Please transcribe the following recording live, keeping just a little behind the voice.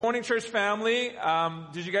Morning, church family.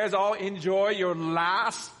 Did you guys all enjoy your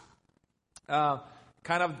last kind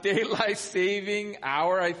of daylight saving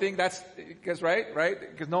hour? I think that's because right?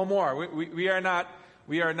 Because no more. We are not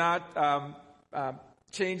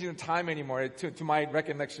changing the time anymore. To my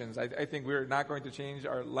recollections, I think we're not going to change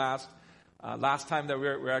our last time that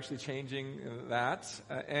we're actually changing that.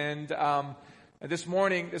 And this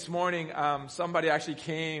morning, somebody actually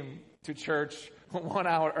came to church 1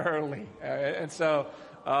 hour early, and so.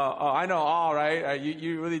 I know, all right.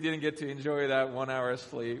 You really didn't get to enjoy that 1 hour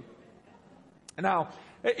sleep. Now,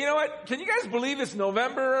 you know what? Can you guys believe it's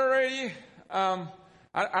November already? I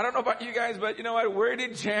don't know about you guys, but you know what? Where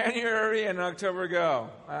did January and October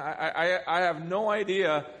go? I have no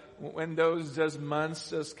idea when those just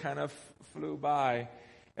months just kind of flew by.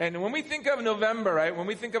 And when we think of November, right? When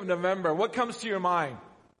we think of November, what comes to your mind?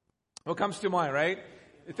 What comes to mind, right?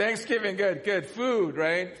 Thanksgiving, good. Food,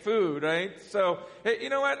 right? So, hey, you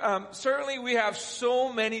know what? Certainly we have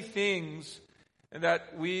so many things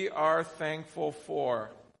that we are thankful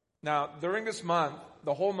for. Now, during this month,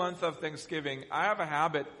 the whole month of Thanksgiving, I have a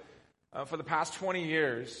habit for the past 20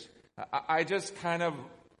 years. I just kind of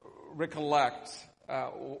recollect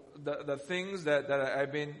the things that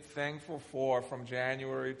I've been thankful for from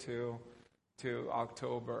January to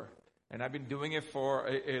October. And I've been doing it for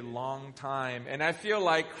a long time. And I feel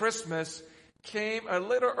like Christmas came a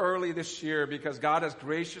little early this year because God has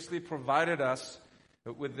graciously provided us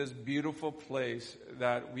with this beautiful place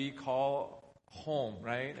that we call home,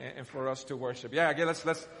 right? And for us to worship. Yeah, again,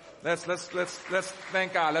 let's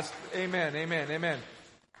thank God. Amen.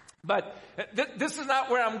 But this is not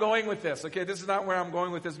where I'm going with this, okay? This is not where I'm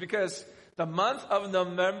going with this because the month of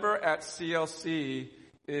November at CLC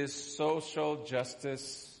is Social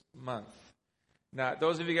Justice Month. Now,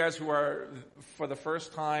 those of you guys who are for the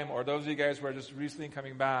first time or those of you guys who are just recently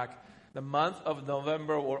coming back, the month of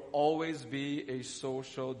November will always be a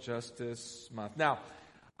social justice month. Now,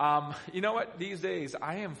 you know what? These days,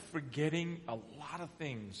 I am forgetting a lot of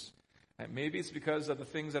things. And maybe it's because of the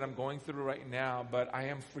things that I'm going through right now, but I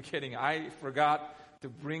am forgetting. I forgot to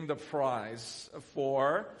bring the prize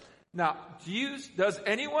for. Now, does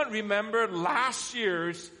anyone remember last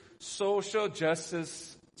year's social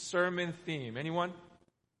justice sermon theme? Anyone?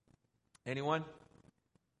 Okay,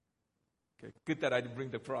 good that I didn't bring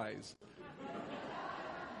the prize.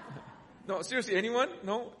 No, seriously, anyone?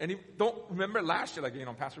 No? Don't remember last year?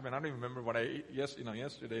 Like, Pastor Ben, I don't even remember what I ate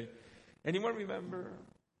yesterday. Anyone remember?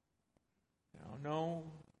 No.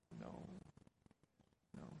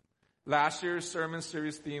 Last year's sermon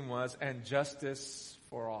series theme was, and justice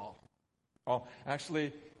for all. Oh,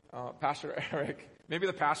 actually, Pastor Eric, maybe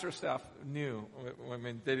the pastor staff knew. I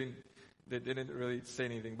mean, they didn't really say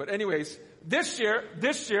anything. But anyways, this year,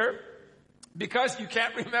 because you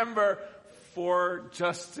can't remember for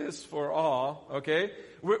justice for all, okay,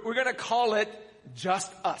 we're going to call it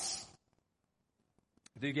Just Us.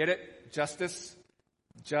 Do you get it? Justice,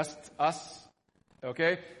 just us.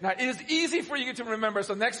 Okay? Now, it is easy for you to remember.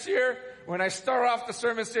 So next year, when I start off the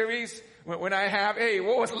sermon series, when I have,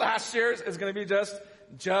 what was last year's? It's going to be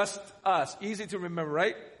just us. Easy to remember,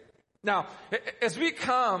 right? Now, as we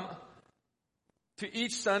come to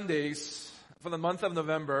each Sundays for the month of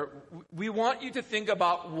November, we want you to think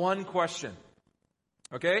about one question.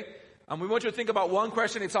 Okay? We want you to think about one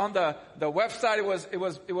question. It's on the website.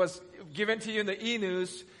 It was given to you in the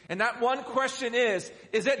e-news. And that one question is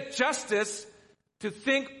it justice to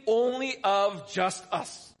think only of just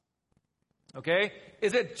us? Okay?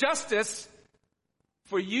 Is it justice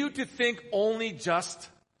for you to think only just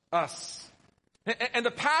us? And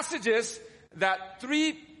the passages that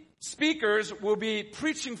three speakers will be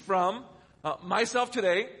preaching from, myself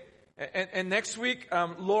today, and next week,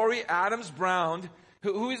 Lori Adams-Brown,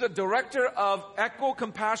 who is a director of Echo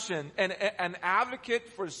Compassion and an advocate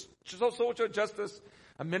for social justice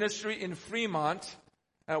ministry in Fremont,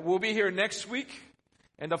 will be here next week.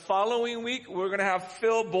 And the following week, we're going to have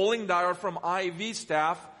Phil Bollingdyer from IV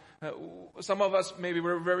staff. Some of us maybe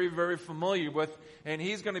we're very, very familiar with. And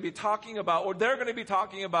he's going to be talking about, or they're going to be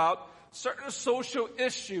talking about certain social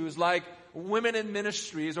issues like women in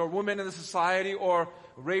ministries or women in the society or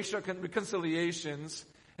racial reconciliations.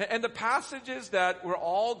 And the passages that we're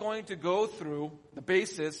all going to go through, the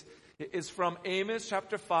basis, is from Amos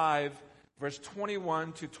chapter 5, verse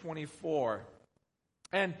 21 to 24.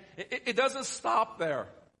 And it doesn't stop there.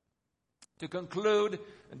 To conclude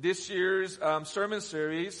this year's sermon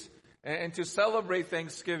series and to celebrate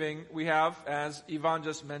Thanksgiving, we have, as Yvonne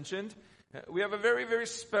just mentioned, we have a very, very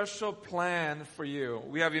special plan for you.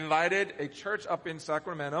 We have invited a church up in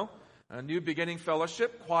Sacramento, a New Beginning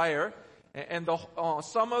Fellowship choir, And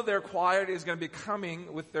some of their choir is going to be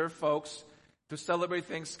coming with their folks to celebrate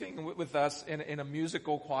Thanksgiving with us in a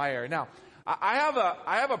musical choir. Now, I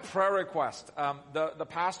have a prayer request. The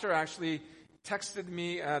pastor actually texted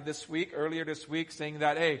me earlier this week, saying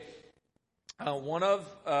that, hey, one of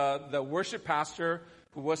the worship pastor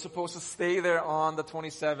who was supposed to stay there on the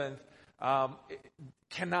 27th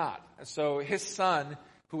cannot. So his son,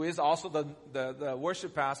 who is also the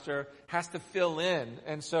worship pastor, has to fill in.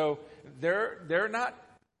 And so they're not,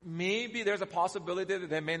 maybe there's a possibility that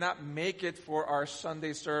they may not make it for our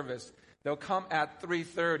Sunday service. They'll come at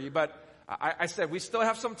 3:30. But I said, we still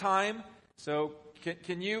have some time. So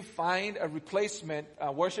can you find a replacement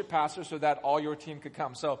worship pastor so that all your team could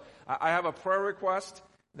come? So I have a prayer request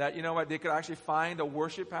that, they could actually find a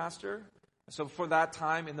worship pastor. So for that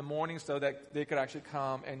time in the morning, so that they could actually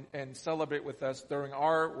come and celebrate with us during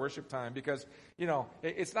our worship time. Because,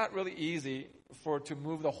 it's not really easy to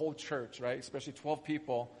move the whole church, right? Especially 12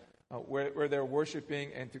 people where they're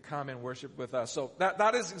worshiping and to come and worship with us. So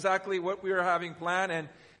that is exactly what we are having planned. And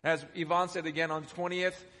as Yvonne said again, on the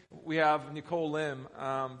 20th, we have Nicole Lim,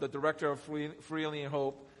 the director of Freely in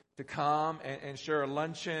Hope, to come and share a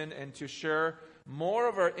luncheon and to share more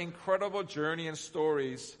of our incredible journey and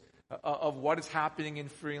stories of what is happening in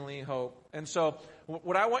Freely in Hope. And so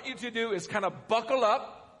what I want you to do is kind of buckle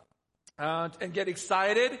up and get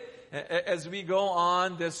excited as we go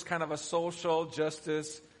on this kind of a social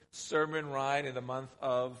justice sermon ride in the month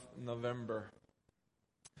of November.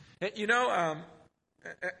 And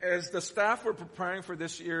as the staff were preparing for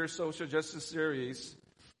this year's social justice series,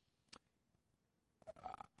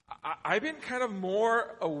 I've been kind of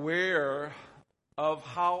more aware of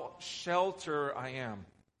how sheltered I am.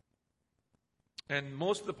 And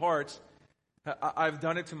most of the parts, I've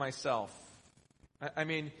done it to myself. I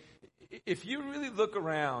mean, if you really look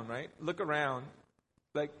around, right? Look around,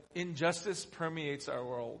 like injustice permeates our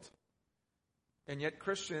world. And yet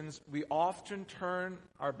Christians, we often turn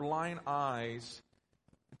our blind eyes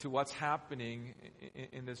to what's happening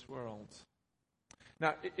in this world.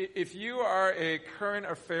 Now, if you are a current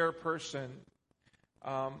affair person,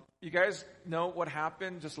 you guys know what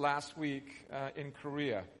happened just last week in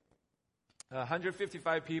Korea.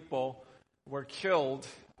 155 people were killed.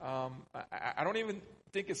 I don't even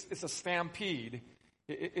think it's a stampede.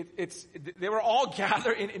 They were all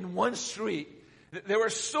gathered in one street. There were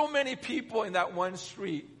so many people in that one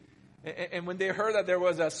street. And when they heard that there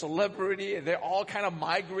was a celebrity, they all kind of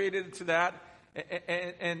migrated to that.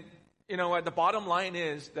 And you know what? The bottom line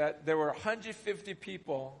is that there were 150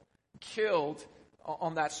 people killed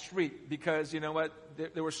on that street because, you know what?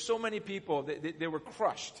 There were so many people. They were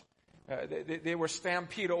crushed. They were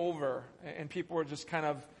stampeded over, and people were just kind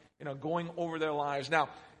of, going over their lives. Now,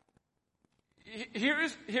 here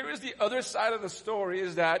is the other side of the story,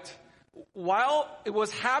 is that while it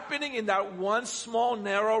was happening in that one small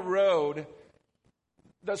narrow road,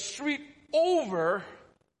 the street over,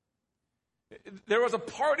 there was a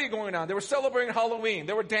party going on. They were celebrating Halloween.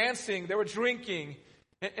 They were dancing. They were drinking.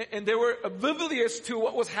 And they were oblivious to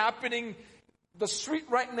what was happening the street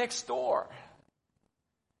right next door.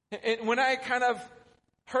 And when I kind of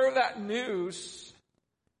heard that news,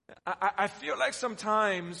 I feel like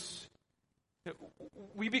sometimes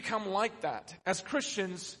we become like that. As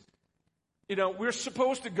Christians, we're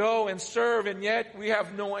supposed to go and serve, and yet we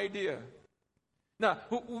have no idea. Now,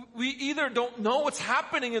 we either don't know what's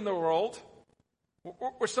happening in the world,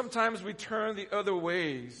 or sometimes we turn the other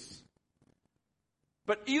ways.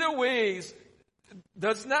 But either ways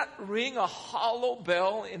does not ring a hollow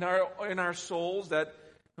bell in our souls that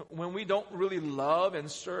when we don't really love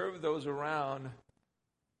and serve those around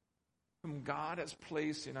whom God has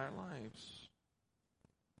placed in our lives.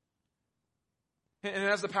 And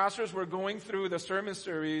as the pastors were going through the sermon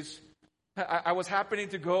series, I was happening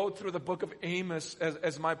to go through the book of Amos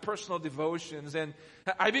as my personal devotions, and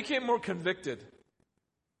I became more convicted.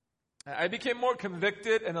 I became more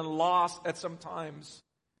convicted and lost at some times.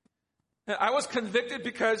 I was convicted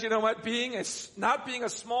because, not being a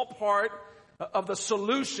small part of the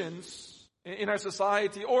solutions in our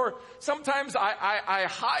society, or sometimes I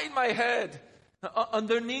hide my head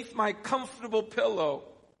underneath my comfortable pillow.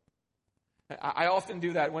 I often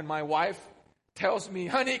do that when my wife tells me,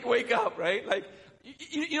 honey, wake up, right? Like,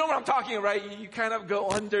 you know what I'm talking about, right? You kind of go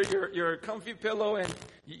under your comfy pillow and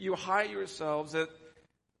you hide yourselves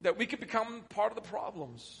that we could become part of the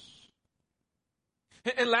problems.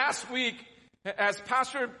 And last week, as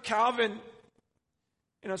Pastor Calvin,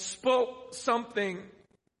 spoke something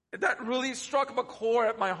that really struck a chord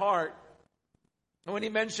at my heart. And when he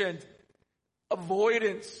mentioned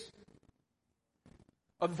avoidance.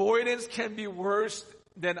 Avoidance can be worse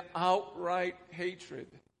than outright hatred.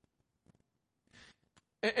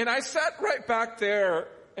 And I sat right back there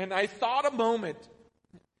and I thought a moment.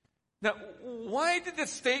 Now, why did the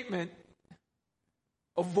statement,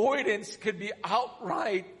 avoidance could be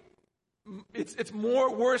outright, it's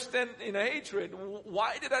more worse than in hatred?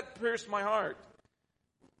 Why did that pierce my heart?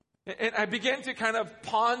 And I began to kind of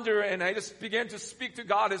ponder, and I just began to speak to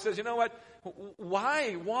God. And says, you know what?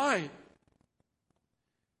 Why?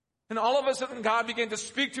 And all of a sudden, God began to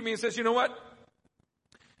speak to me and says, you know what?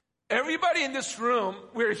 Everybody in this room,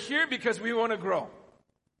 we're here because we want to grow.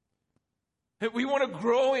 We want to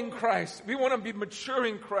grow in Christ. We want to be mature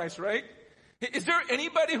in Christ, right? Is there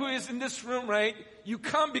anybody who is in this room, right? You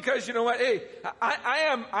come because, you know what? Hey,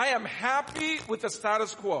 I am happy with the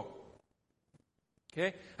status quo.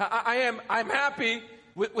 Okay? I'm happy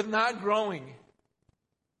with not growing.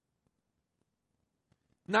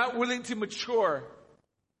 Not willing to mature.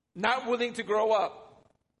 Not willing to grow up.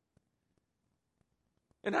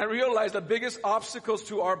 And I realized the biggest obstacles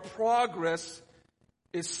to our progress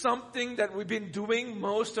is something that we've been doing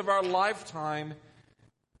most of our lifetime,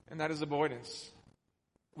 and that is avoidance.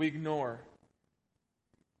 We ignore.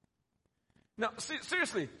 Now,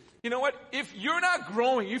 seriously, you know what? If you're not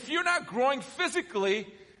growing physically,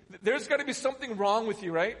 there's got to be something wrong with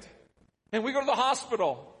you, right? And we go to the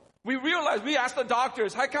hospital. We realize, we ask the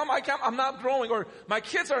doctors, how come I'm not growing, or my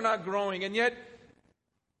kids are not growing, and yet,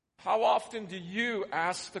 how often do you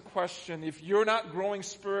ask the question, if you're not growing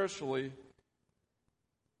spiritually,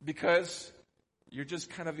 because you're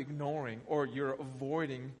just kind of ignoring or you're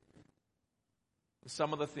avoiding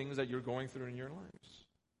some of the things that you're going through in your lives?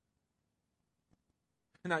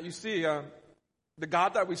 Now, you see, the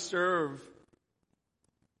God that we serve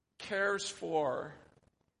cares for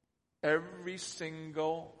every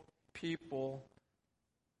single people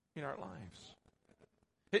in our lives.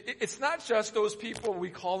 It's not just those people we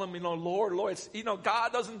call them, Lord, Lord. It's,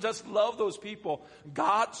 God doesn't just love those people.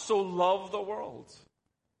 God so loved the world.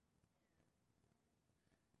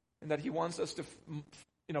 And that He wants us to,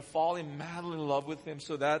 fall in madly love with Him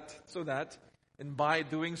so that, and by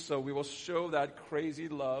doing so, we will show that crazy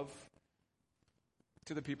love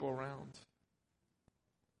to the people around.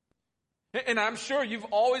 And I'm sure you've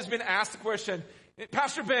always been asked the question,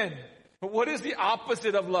 Pastor Ben, what is the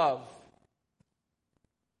opposite of love?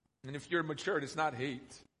 And if you're matured, it's not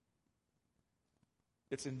hate.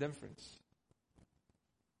 It's indifference.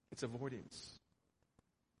 It's avoidance.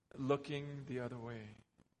 Looking the other way.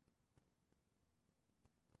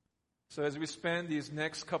 So as we spend these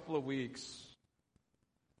next couple of weeks,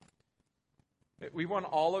 we want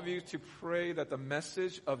all of you to pray that the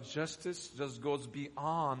message of justice just goes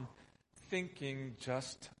beyond thinking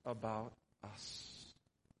just about us.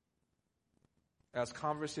 As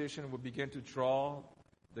conversation will begin to draw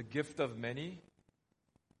the gift of many,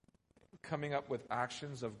 coming up with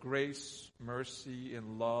actions of grace, mercy,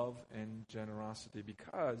 and love and generosity,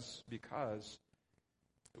 because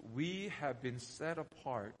we have been set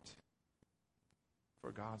apart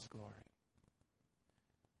for God's glory.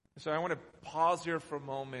 So I want to pause here for a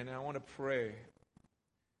moment, and I want to pray.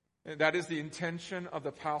 And that is the intention of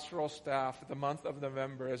the pastoral staff the month of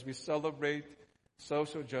November as we celebrate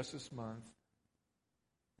Social Justice Month.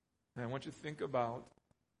 And I want you to think about,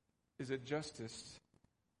 is it justice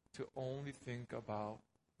to only think about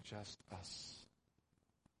just us?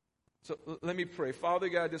 So let me pray. Father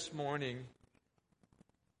God, this morning,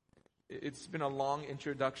 it's been a long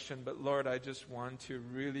introduction, but Lord, I just want to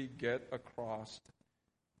really get across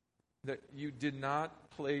that you did not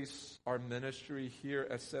place our ministry here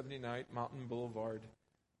at 79 Mountain Boulevard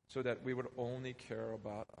so that we would only care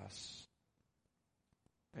about us.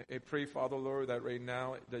 I pray, Father, Lord, that right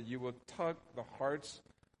now that you will tug the hearts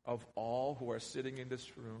of all who are sitting in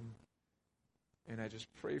this room. And I just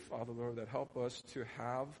pray, Father, Lord, that help us to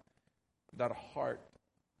have that heart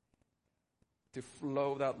to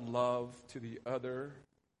flow that love to the other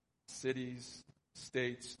cities,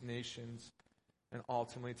 states, nations, and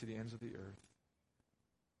ultimately to the ends of the earth.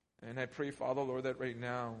 And I pray, Father, Lord, that right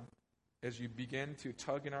now, as you begin to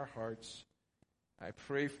tug in our hearts, I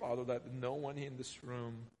pray, Father, that no one in this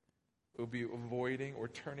room will be avoiding or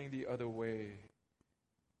turning the other way.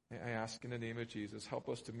 I ask in the name of Jesus, help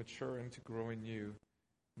us to mature and to grow in you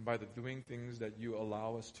by the doing things that you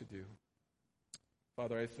allow us to do.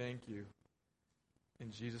 Father, I thank you.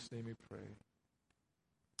 In Jesus' name we pray.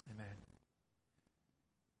 Amen.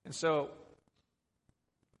 And so,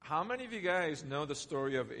 how many of you guys know the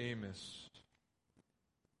story of Amos?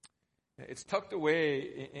 It's tucked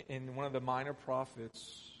away in one of the minor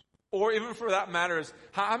prophets. Or even for that matter,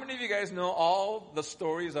 how many of you guys know all the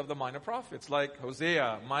stories of the minor prophets, like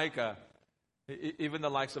Hosea, Micah, even the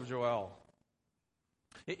likes of Joel.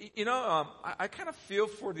 I kind of feel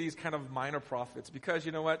for these kind of minor prophets because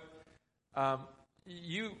you know what?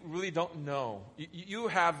 You really don't know. You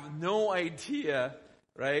have no idea,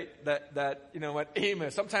 right? That you know what,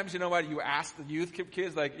 Amos. Sometimes you know what, you ask the youth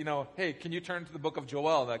kids like, hey, can you turn to the book of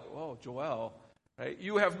Joel? Like, oh, Joel, right?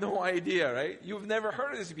 You have no idea, right? You've never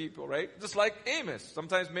heard of these people, right? Just like Amos.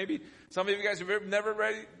 Sometimes maybe some of you guys have never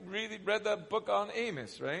really read the book on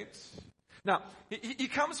Amos, right? Now, he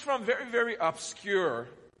comes from very, very obscure.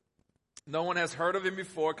 No one has heard of him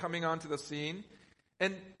before coming onto the scene.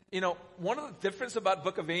 And, one of the differences about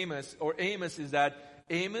book of Amos is that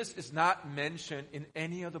Amos is not mentioned in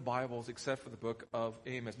any of the Bibles except for the book of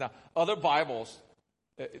Amos. Now, other Bibles,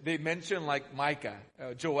 they mention like Micah,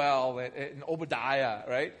 Joel, and Obadiah,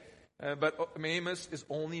 right? But Amos is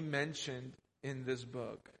only mentioned in this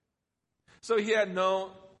book. So he had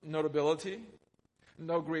no notability,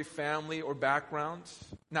 no great family or background.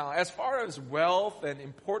 Now, as far as wealth and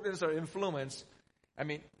importance or influence,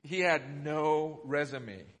 he had no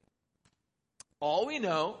resume. All we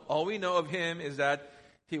know of him is that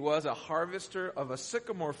he was a harvester of a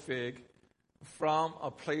sycamore fig from a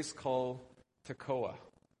place called Tekoa.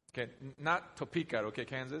 Okay, not Topeka, okay,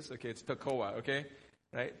 Kansas? Okay, it's Tekoa, okay?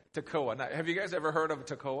 Right? Tekoa. Now, have you guys ever heard of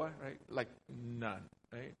Tekoa, right? Like, none,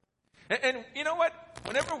 right? And you know what?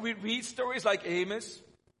 Whenever we read stories like Amos,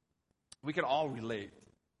 we can all relate.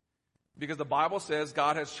 Because the Bible says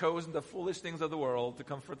God has chosen the foolish things of the world to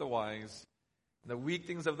comfort the wise, and the weak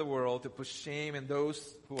things of the world to put shame in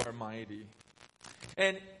those who are mighty.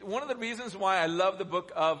 And one of the reasons why I love the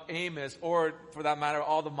book of Amos, or for that matter,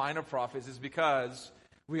 all the minor prophets, is because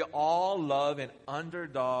we all love an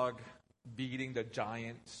underdog beating the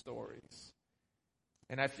giant stories.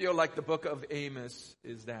 And I feel like the book of Amos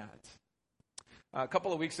is that. A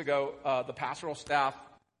couple of weeks ago, the pastoral staff,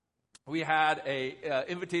 we had a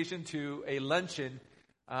invitation to a luncheon.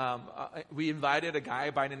 We invited a guy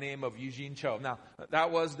by the name of Eugene Cho. Now,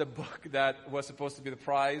 that was the book that was supposed to be the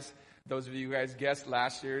prize. Those of you guys guessed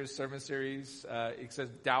last year's sermon series. It says,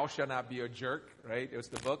 "Thou shalt not be a jerk," right? It was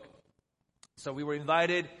the book. So we were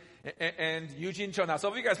invited, and Eugene Cho. Now,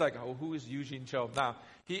 some of you guys are like, oh, who is Eugene Cho? Now,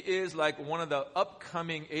 he is like one of the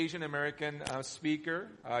upcoming Asian American speaker.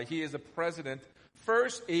 He is the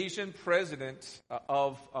first Asian president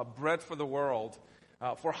of Bread for the World.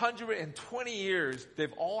 For 120 years,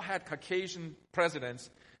 they've all had Caucasian presidents,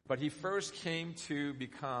 but he first came to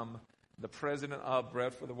become the president of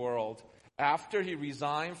Bread for the World. After he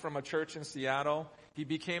resigned from a church in Seattle, he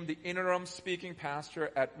became the interim speaking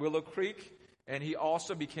pastor at Willow Creek, and he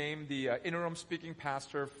also became the interim speaking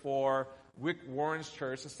pastor for Rick Warren's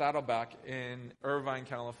church in Saddleback in Irvine,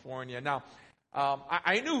 California. Now,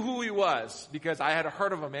 I knew who he was because I had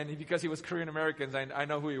heard of him, and because he was Korean American, I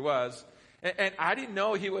know who he was. And I didn't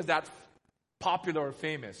know he was that popular or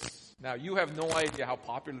famous. Now, you have no idea how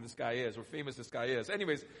popular this guy is or famous this guy is.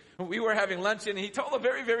 Anyways, we were having lunch, and he told a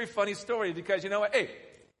very, very funny story because, you know what? Hey,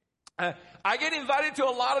 I get invited to a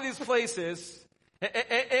lot of these places,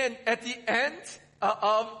 and at the end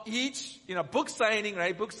of each, book signing,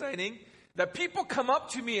 right, that people come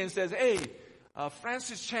up to me and says, hey,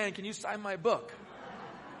 Francis Chan, can you sign my book?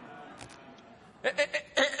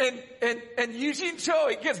 And Eugene Cho,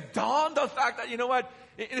 it gets dawned on the fact that, you know what,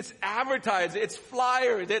 it's advertised, it's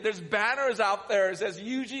flyers, there's banners out there, it says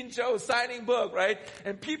Eugene Cho signing book, right?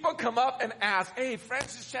 And people come up and ask, hey,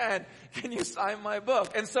 Francis Chan, can you sign my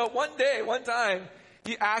book? And so one time,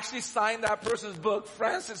 he actually signed that person's book,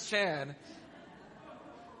 Francis Chan.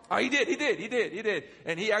 Oh, he did.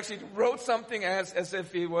 And he actually wrote something as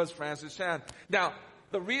if he was Francis Chan. Now,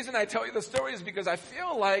 the reason I tell you the story is because I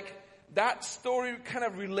feel like that story kind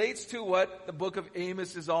of relates to what the book of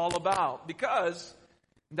Amos is all about. Because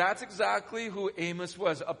that's exactly who Amos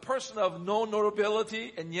was. A person of no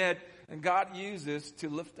notability, and yet God uses to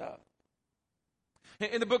lift up.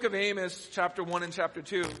 In the book of Amos, chapter 1 and chapter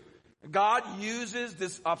 2, God uses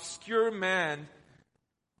this obscure man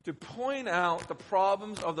to point out the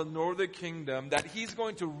problems of the northern kingdom, that he's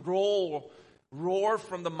going to roar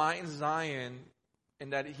from the Mount Zion,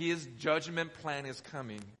 and that his judgment plan is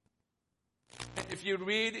coming. If you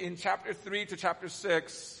read in chapter 3 to chapter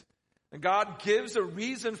 6, God gives a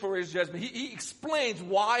reason for his judgment. He explains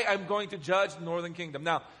why I'm going to judge the northern kingdom.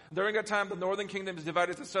 Now, during that time, the northern kingdom is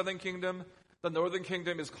divided to the southern kingdom. The northern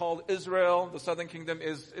kingdom is called Israel. The southern kingdom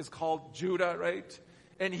is called Judah, right?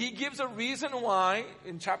 And he gives a reason why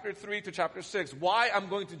in chapter 3 to chapter 6, why I'm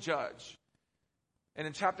going to judge. And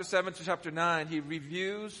in chapter 7 to chapter 9, he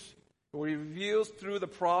reveals through the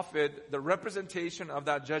prophet the representation of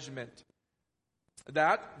that judgment.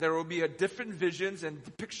 that there will be a different visions and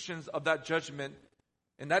depictions of that judgment,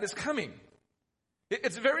 and that is coming.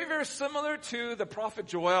 It's very, very similar to the prophet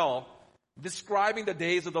Joel describing the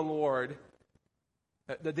days of the Lord.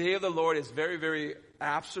 The day of the Lord is very, very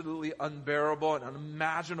absolutely unbearable and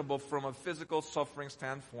unimaginable from a physical suffering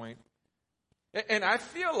standpoint. And I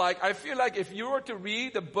feel like if you were to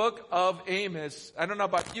read the book of Amos, I don't know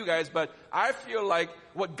about you guys, but I feel like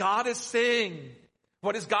what God is saying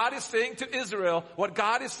to Israel, what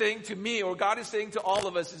God is saying to me, or God is saying to all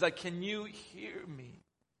of us is like, can you hear me?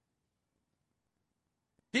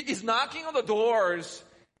 He's knocking on the doors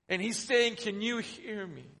and he's saying, can you hear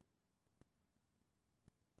me?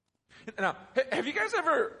 Now, have you guys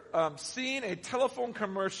ever seen a telephone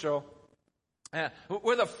commercial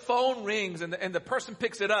where the phone rings and the person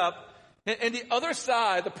picks it up, and the other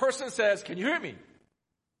side, the person says, can you hear me?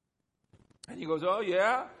 And he goes, oh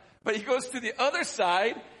yeah. But he goes to the other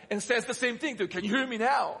side and says the same thing, can you hear me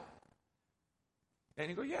now? And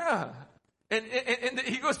he goes, yeah. And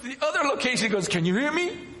he goes to the other location, he goes, can you hear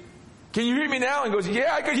me? Can you hear me now? And he goes,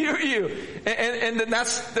 yeah, I can hear you. And then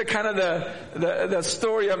that's the kind of the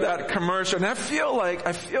story of that commercial. And I feel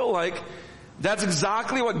like that's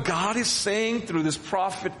exactly what God is saying through this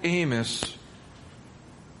prophet Amos.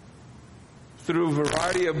 Through a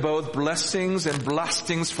variety of both blessings and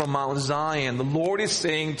blastings from Mount Zion, the Lord is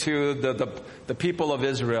saying to the people of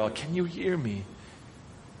Israel, can you hear me?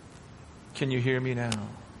 Can you hear me now?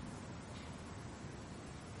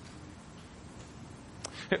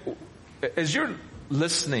 As you're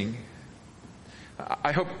listening,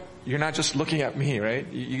 I hope you're not just looking at me, right?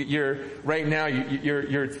 You're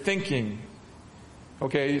thinking.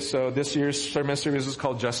 Okay, so this year's sermon series is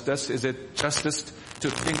called Justice. Is it justice to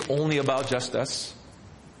think only about justice?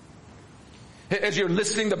 As you're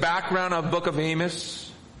listening to the background of the book of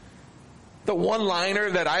Amos, the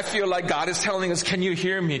one-liner that I feel like God is telling us, can you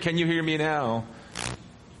hear me? Can you hear me now?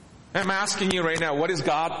 I'm asking you right now, what is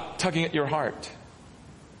God tugging at your heart?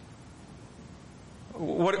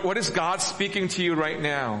 What is God speaking to you right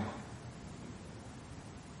now?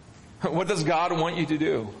 What does God want you to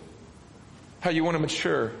do? How you want to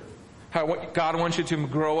mature? How God wants you to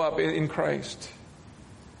grow up in Christ?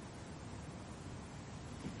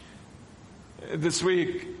 This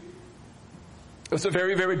week, it was a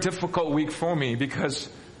very, very difficult week for me because,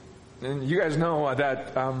 and you guys know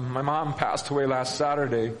that my mom passed away last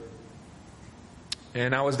Saturday.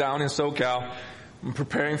 And I was down in SoCal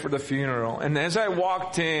preparing for the funeral. And as I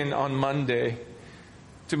walked in on Monday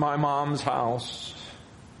to my mom's house,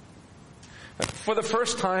 for the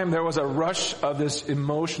first time there was a rush of this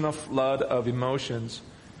emotional flood of emotions.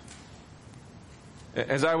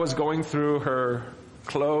 As I was going through her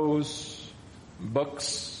clothes,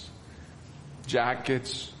 books,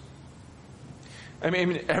 jackets. I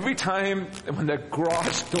mean, every time when the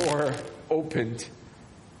garage door opened,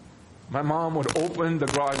 my mom would open the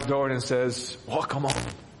garage door and says, welcome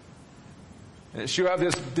home. And she would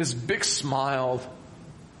have this big smile.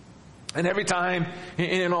 And every time,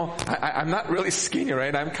 I'm not really skinny,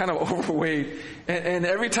 right? I'm kind of overweight. And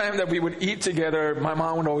every time that we would eat together, my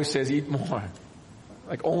mom would always say, eat more.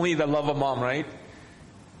 Like only the love of mom, right?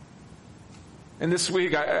 And this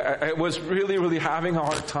week, I was really, really having a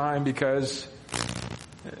hard time because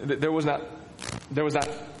there was that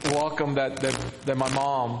welcome that my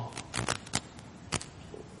mom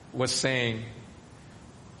was saying.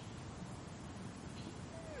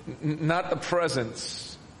 Not the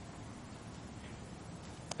presence.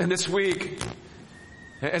 And this week,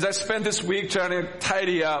 as I spent this week trying to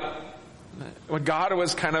tidy up, what God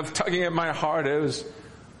was kind of tugging at my heart is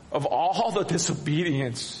of all the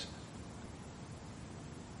disobedience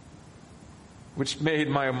which made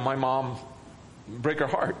my mom break her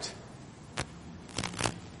heart.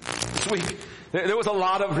 This week, there was a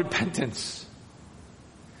lot of repentance.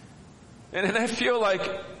 And I feel like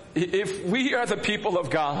if we are the people of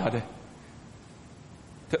God,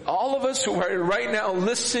 that all of us who are right now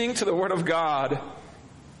listening to the Word of God,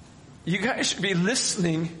 you guys should be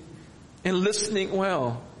listening and listening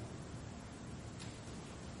well.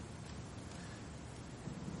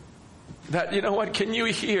 That, you know what, can you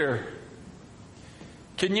hear?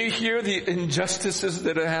 Can you hear the injustices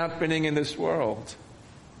that are happening in this world?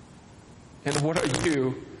 And what are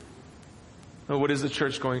you, or what is the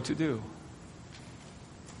church going to do?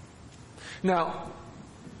 Now,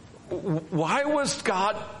 why was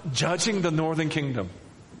God judging the northern kingdom?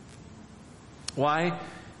 Why?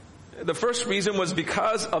 The first reason was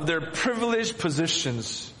because of their privileged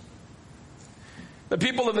positions. The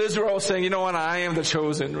people of Israel saying, you know what, I am the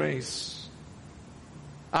chosen race.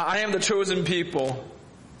 I am the chosen people.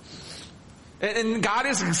 And God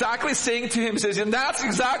is exactly saying to him, says, and that's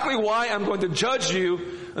exactly why I'm going to judge you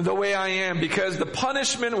the way I am, because the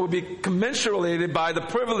punishment will be commensurated by the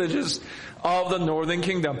privileges of the northern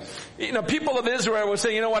kingdom. People of Israel were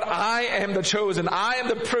saying, you know what, I am the chosen, I am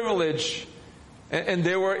the privileged. And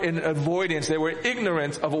they were in avoidance, they were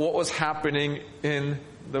ignorant of what was happening in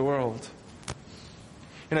the world.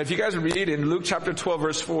 If you guys read in Luke chapter 12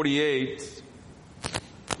 verse 48,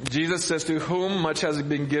 Jesus says, to whom much has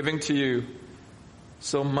been given to you,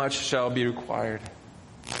 so much shall be required.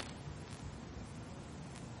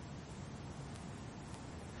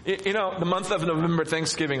 The month of November,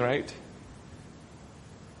 Thanksgiving, right?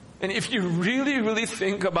 And if you really, really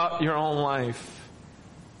think about your own life,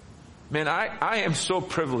 man, I am so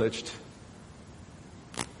privileged.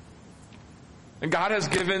 And God has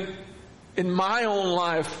given, in my own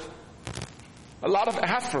life, a lot of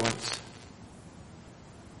affluence.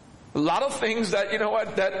 A lot of things that,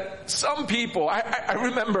 that some people, I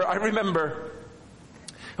remember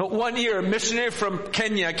one year a missionary from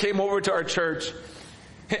Kenya came over to our church,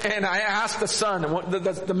 and I asked the son,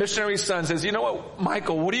 the missionary's son says, you know what,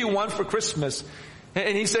 Michael, what do you want for Christmas?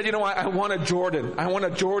 And he said, I want a Jordan. I want a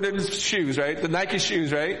Jordan shoes, right? The Nike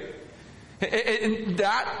shoes, right? And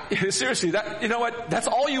that, seriously, that, that's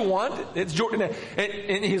all you want? It's Jordan.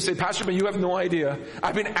 And he said, Pastor, but you have no idea.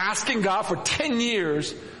 I've been asking God for 10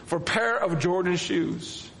 years for a pair of Jordan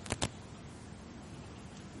shoes.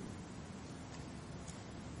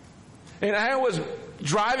 And I was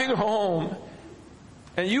driving home,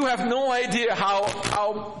 and you have no idea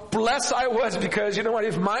how blessed I was, because you know what,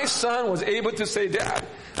 if my son was able to say, Dad,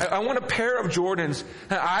 I want a pair of Jordans,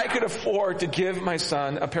 I could afford to give my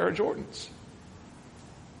son a pair of Jordans.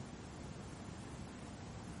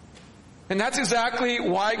 And that's exactly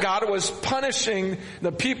why God was punishing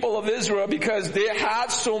the people of Israel, because they had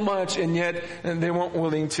so much and yet they weren't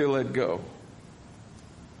willing to let go.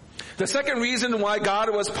 The second reason why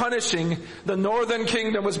God was punishing the northern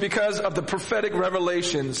kingdom was because of the prophetic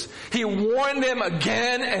revelations. He warned them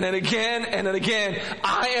again and again and again,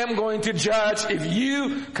 I am going to judge if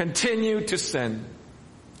you continue to sin.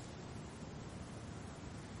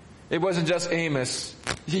 It wasn't just Amos.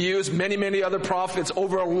 He used many, many other prophets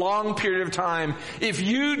over a long period of time. If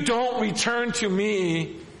you don't return to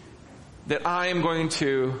me, that I am going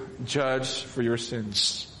to judge for your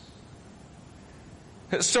sins.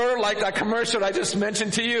 It's sort of like that commercial I just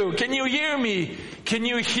mentioned to you. Can you hear me? Can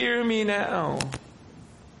you hear me now?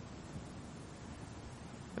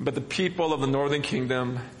 But the people of the northern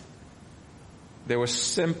kingdom, they were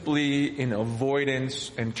simply in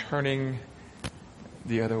avoidance and turning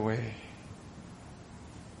the other way.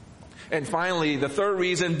 And finally, the third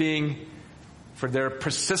reason being for their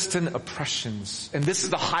persistent oppressions. And this is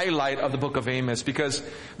the highlight of the book of Amos, because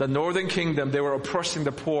the northern kingdom, they were oppressing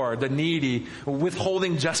the poor, the needy,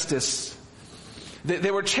 withholding justice. They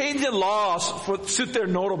were changing laws to suit their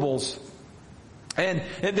notables. And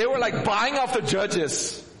they were like buying off the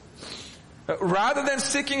judges. Rather than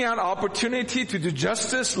seeking out opportunity to do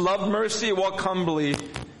justice, love mercy, walk humbly,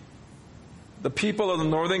 the people of the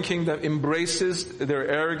northern kingdom embraces their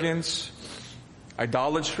arrogance,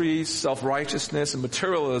 idolatry, self-righteousness, and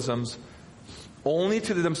materialisms only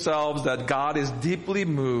to themselves that God is deeply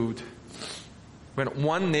moved when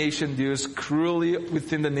one nation deals cruelly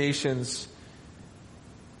within the nations,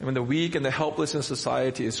 and when the weak and the helpless in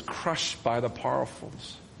society is crushed by the powerful.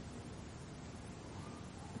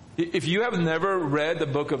 If you have never read the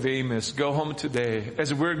book of Amos, go home today.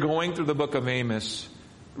 As we're going through the book of Amos,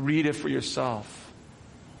 read it for yourself.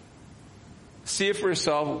 See it for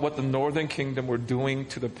yourself what the northern kingdom were doing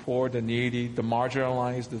to the poor, the needy, the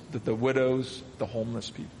marginalized, the widows, the homeless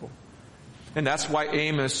people. And that's why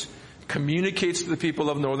Amos communicates to the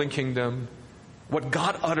people of northern kingdom what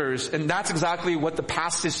God utters. And that's exactly what the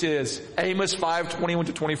passage is. Amos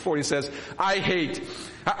 5:21-24, he says,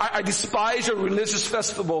 I despise your religious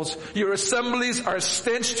festivals. Your assemblies are a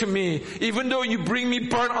stench to me. Even though you bring me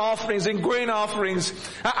burnt offerings and grain offerings,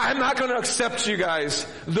 I'm not going to accept you guys.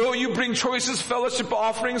 Though you bring choicest fellowship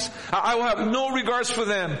offerings, I will have no regards for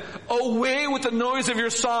them. Away with the noise of your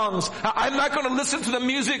songs. I'm not going to listen to the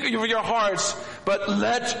music of your hearts, but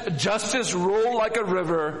let justice roll like a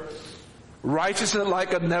river, righteousness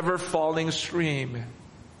like a never falling stream.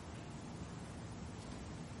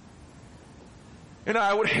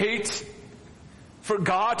 I would hate for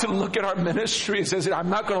God to look at our ministry and say, I'm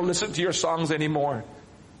not going to listen to your songs anymore.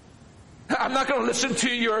 I'm not going to listen to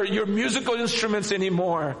your musical instruments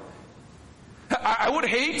anymore. I would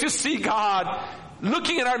hate to see God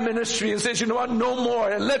looking at our ministry and say, you know what, no more.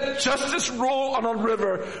 And let justice roll on a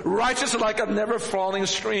river, righteous like a never falling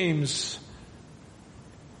streams.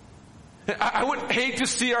 I would hate to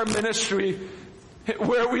see our ministry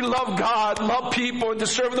where we love God, love people, and to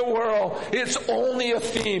serve the world. It's only a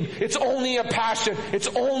theme. It's only a passion. It's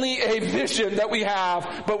only a vision that we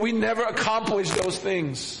have, but we never accomplish those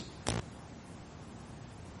things.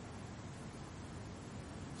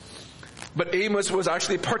 But Amos was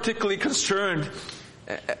actually particularly concerned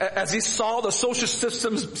as he saw the social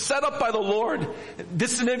systems set up by the Lord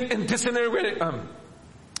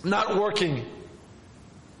not working.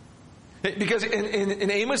 Because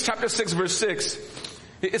in Amos chapter 6 verse 6,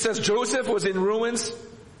 it says Joseph was in ruins,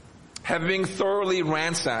 having thoroughly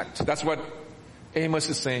ransacked. That's what Amos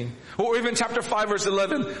is saying. Or even chapter 5 verse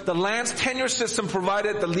 11, the land's tenure system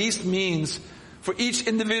provided the least means for each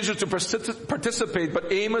individual to participate,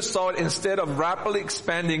 but Amos saw it instead of rapidly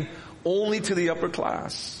expanding only to the upper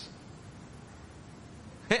class.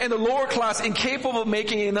 And the lower class, incapable of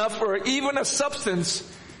making enough for even a substance,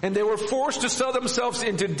 and they were forced to sell themselves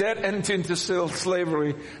into debt and into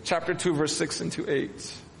slavery. Chapter 2 verse 6 and to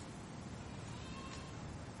 8.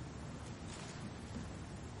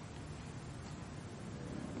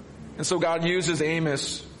 And so God uses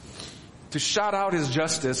Amos to shout out his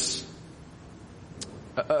justice.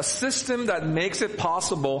 A system that makes it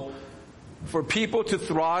possible for people to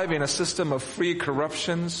thrive in a system of free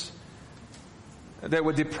corruptions that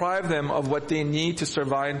would deprive them of what they need to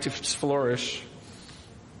survive and to flourish.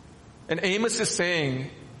 And Amos is saying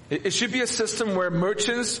it should be a system where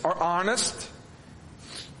merchants are honest.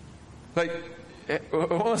 Like, when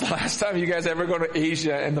was the last time you guys ever go to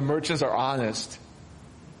Asia and the merchants are honest?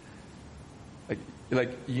 Like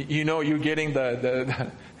you're getting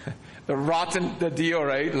the rotten the deal,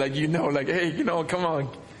 right? Like, hey, come on.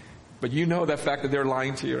 But the fact that they're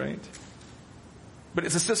lying to you, right? But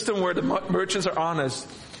it's a system where the merchants are honest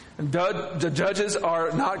and the judges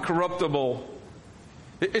are not corruptible.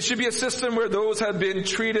 It should be a system where those who have been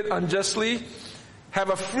treated unjustly have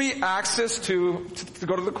a free access to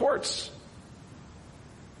go to the courts.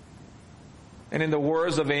 And in the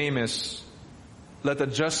words of Amos, let the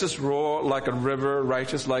justice roar like a river,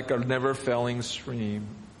 righteous like a never-failing stream.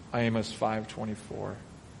 Amos 5:24.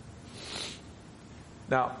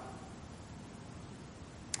 Now,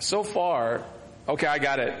 so far, okay, I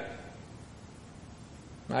got it.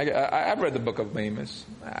 I've read the book of Amos.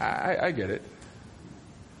 I get it.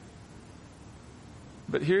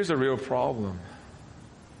 But here's a real problem.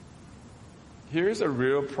 Here's a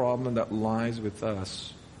real problem that lies with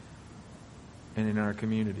us and in our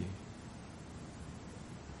community.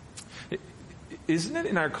 Isn't it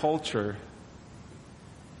in our culture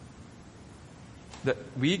that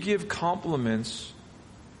we give compliments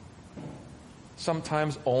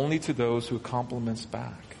sometimes only to those who compliments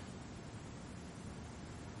back?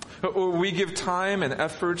 Or we give time and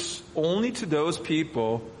efforts only to those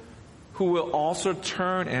people who will also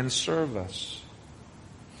turn and serve us.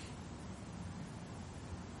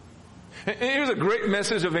 And here's a great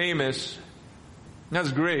message of Amos.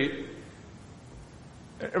 That's great.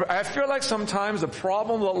 I feel like sometimes the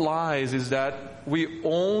problem that lies is that we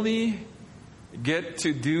only get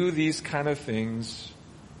to do these kind of things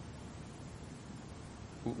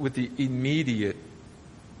with the immediate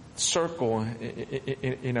circle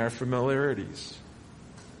in our familiarities.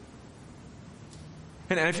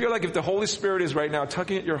 And I feel like if the Holy Spirit is right now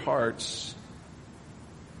tugging at your hearts,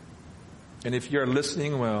 and if you're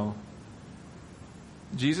listening well,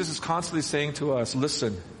 Jesus is constantly saying to us,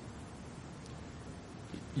 listen,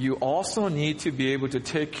 you also need to be able to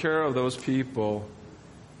take care of those people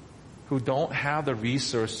who don't have the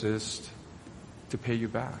resources to pay you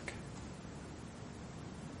back.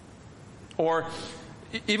 Or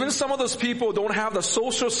even some of those people don't have the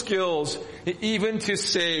social skills even to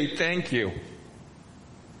say thank you.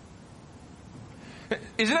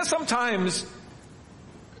 Isn't it sometimes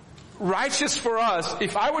righteous for us,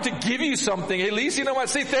 if I were to give you something, at least,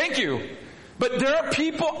 say thank you. But there are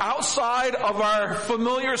people outside of our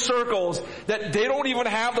familiar circles that they don't even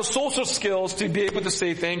have the social skills to be able to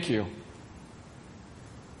say thank you.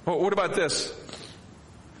 Well, what about this?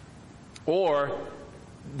 Or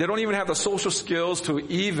they don't even have the social skills to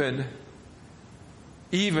even,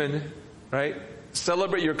 right,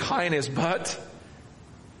 celebrate your kindness, but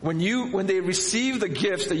when they receive the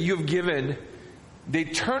gifts that you've given, they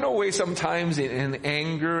turn away sometimes in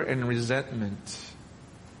anger and resentment.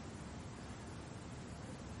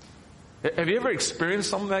 Have you ever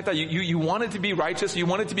experienced something like that? You wanted to be righteous, you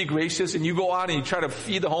wanted to be gracious, and you go out and you try to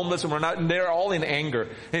feed the homeless and they're all in anger.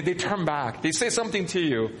 They turn back. They say something to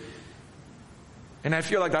you. And I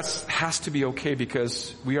feel like that has to be okay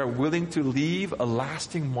because we are willing to leave a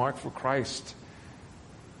lasting mark for Christ.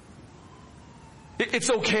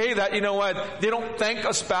 It's okay that, they don't thank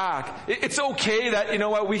us back. It's okay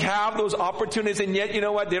that, we have those opportunities, and yet,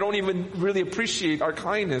 they don't even really appreciate our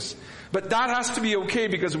kindness. But that has to be okay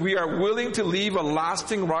because we are willing to leave a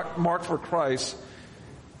lasting mark for Christ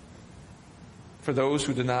for those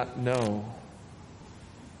who do not know.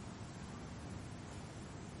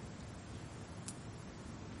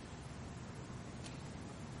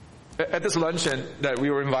 At this luncheon that we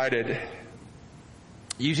were invited,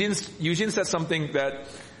 Eugene said something that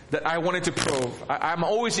I wanted to probe. I'm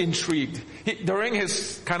always intrigued. During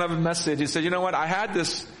his kind of message, he said, I had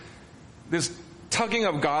this tugging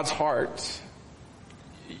of God's heart.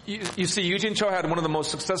 You see, Eugene Cho had one of the most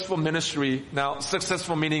successful ministry. Now,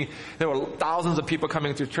 successful meaning there were thousands of people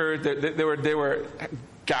coming to church. They were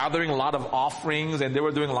gathering a lot of offerings, and they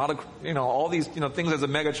were doing a lot of, all these, things as a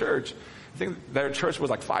mega church. I think their church was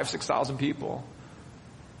like 5,000-6,000 people.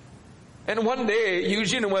 And one day,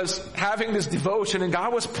 Eugene was having this devotion, and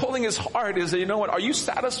God was pulling his heart. He said, are you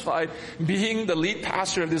satisfied being the lead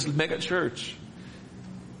pastor of this mega church?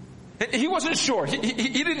 And he wasn't sure. He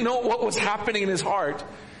didn't know what was happening in his heart.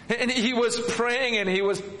 And he was praying, and he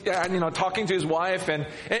was, talking to his wife. And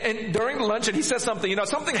during the luncheon, he said something,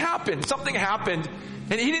 something happened.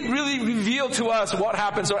 And he didn't really reveal to us what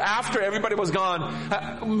happened. So after everybody was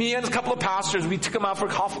gone, me and a couple of pastors, we took him out for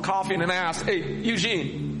coffee, and I asked, hey,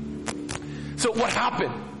 Eugene, so what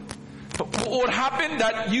happened? What happened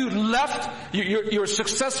that you left your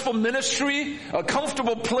successful ministry, a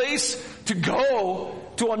comfortable place, to go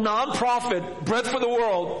to a nonprofit, Bread for the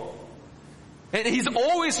World? And he's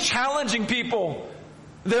always challenging people.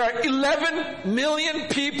 There are 11 million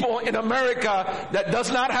people in America that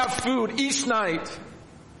does not have food each night.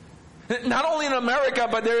 Not only in America,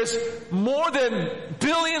 but there's more than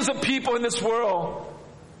billions of people in this world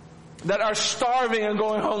that are starving and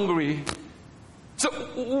going hungry. So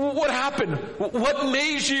what happened? What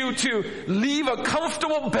made you to leave a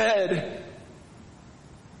comfortable bed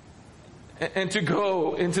and to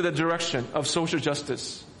go into the direction of social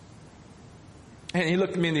justice? And he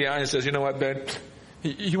looked me in the eye and says, you know what, Ben?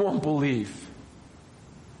 You won't believe.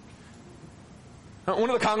 One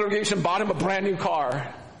of the congregation bought him a brand new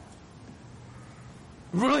car.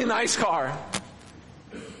 Really nice car.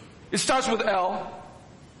 It starts with L.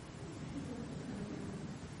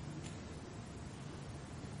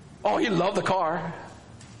 Oh, he loved the car.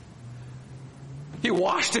 He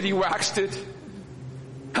washed it, he waxed it.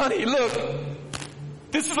 Honey, look,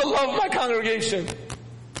 this is the love of my congregation.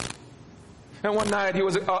 And one night he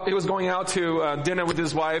was going out to dinner with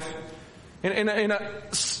his wife in a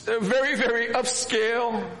very, very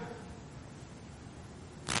upscale.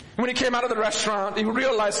 When he came out of the restaurant, he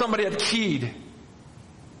realized somebody had keyed.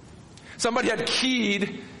 Somebody had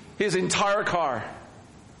keyed his entire car.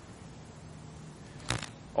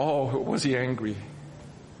 Oh, was he angry?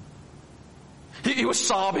 He was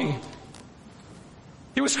sobbing.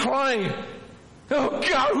 He was crying. Oh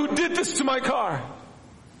God, who did this to my car?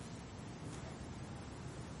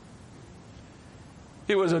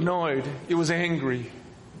 He was annoyed. He was angry.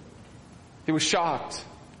 He was shocked.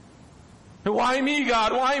 Why me,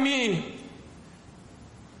 God? Why me?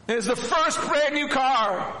 It's the first brand new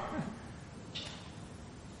car.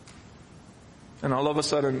 And all of a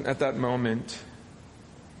sudden, at that moment,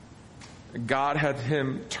 God had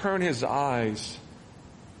him turn his eyes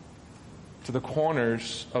to the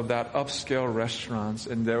corners of that upscale restaurants,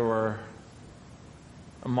 and there were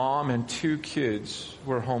a mom and 2 kids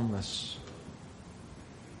who were homeless.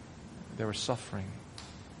 They were suffering.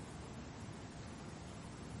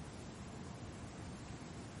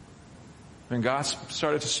 And God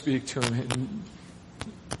started to speak to him.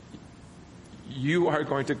 You are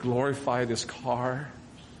going to glorify this car,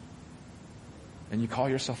 and you call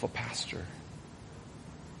yourself a pastor.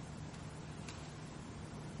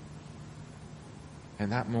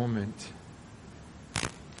 And that moment,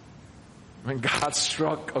 when God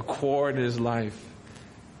struck a chord in his life,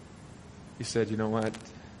 he said, you know what?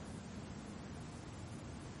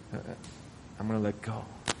 I'm going to let go.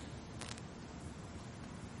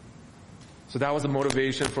 So that was the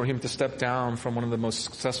motivation for him to step down from one of the most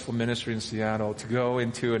successful ministries in Seattle to go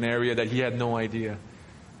into an area that he had no idea.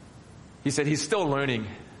 He said he's still learning.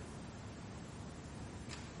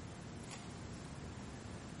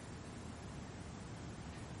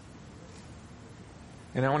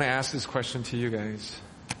 And I want to ask this question to you guys.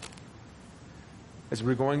 As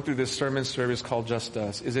we're going through this sermon series called Just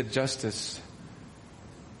Us, is it justice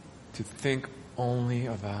to think only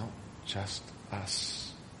about just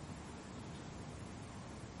us?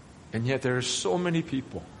 And yet there are so many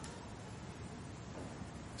people,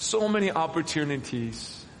 so many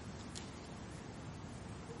opportunities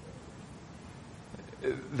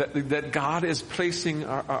that God is placing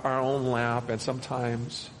our own lap, and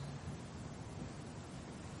sometimes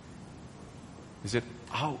is it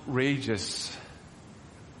outrageous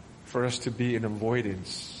for us to be in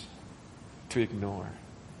avoidance, to ignore.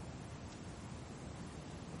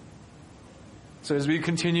 So as we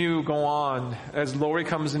continue, go on, as Lori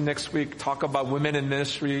comes in next week, talk about women in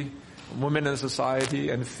ministry, women in society,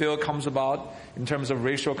 and Phil comes about in terms of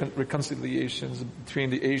racial reconciliations between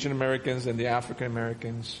the Asian Americans and the African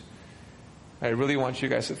Americans. I really want you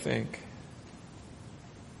guys to think,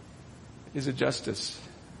 is it justice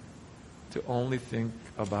to only think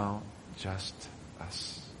about just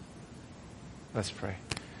us? Let's pray.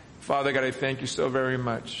 Father God, I thank you so very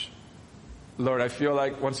much. Lord, I feel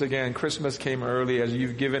like once again Christmas came early as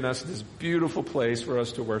you've given us this beautiful place for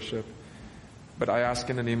us to worship. But I ask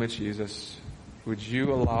in the name of Jesus, would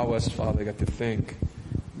you allow us, Father God, to think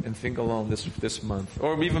and think alone this month,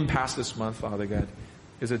 or even past this month, Father God.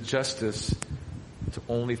 Is it justice to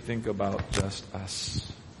only think about just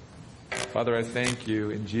us? Father, I thank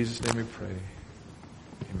you. In Jesus' name we pray.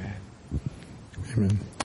 Amen. Amen.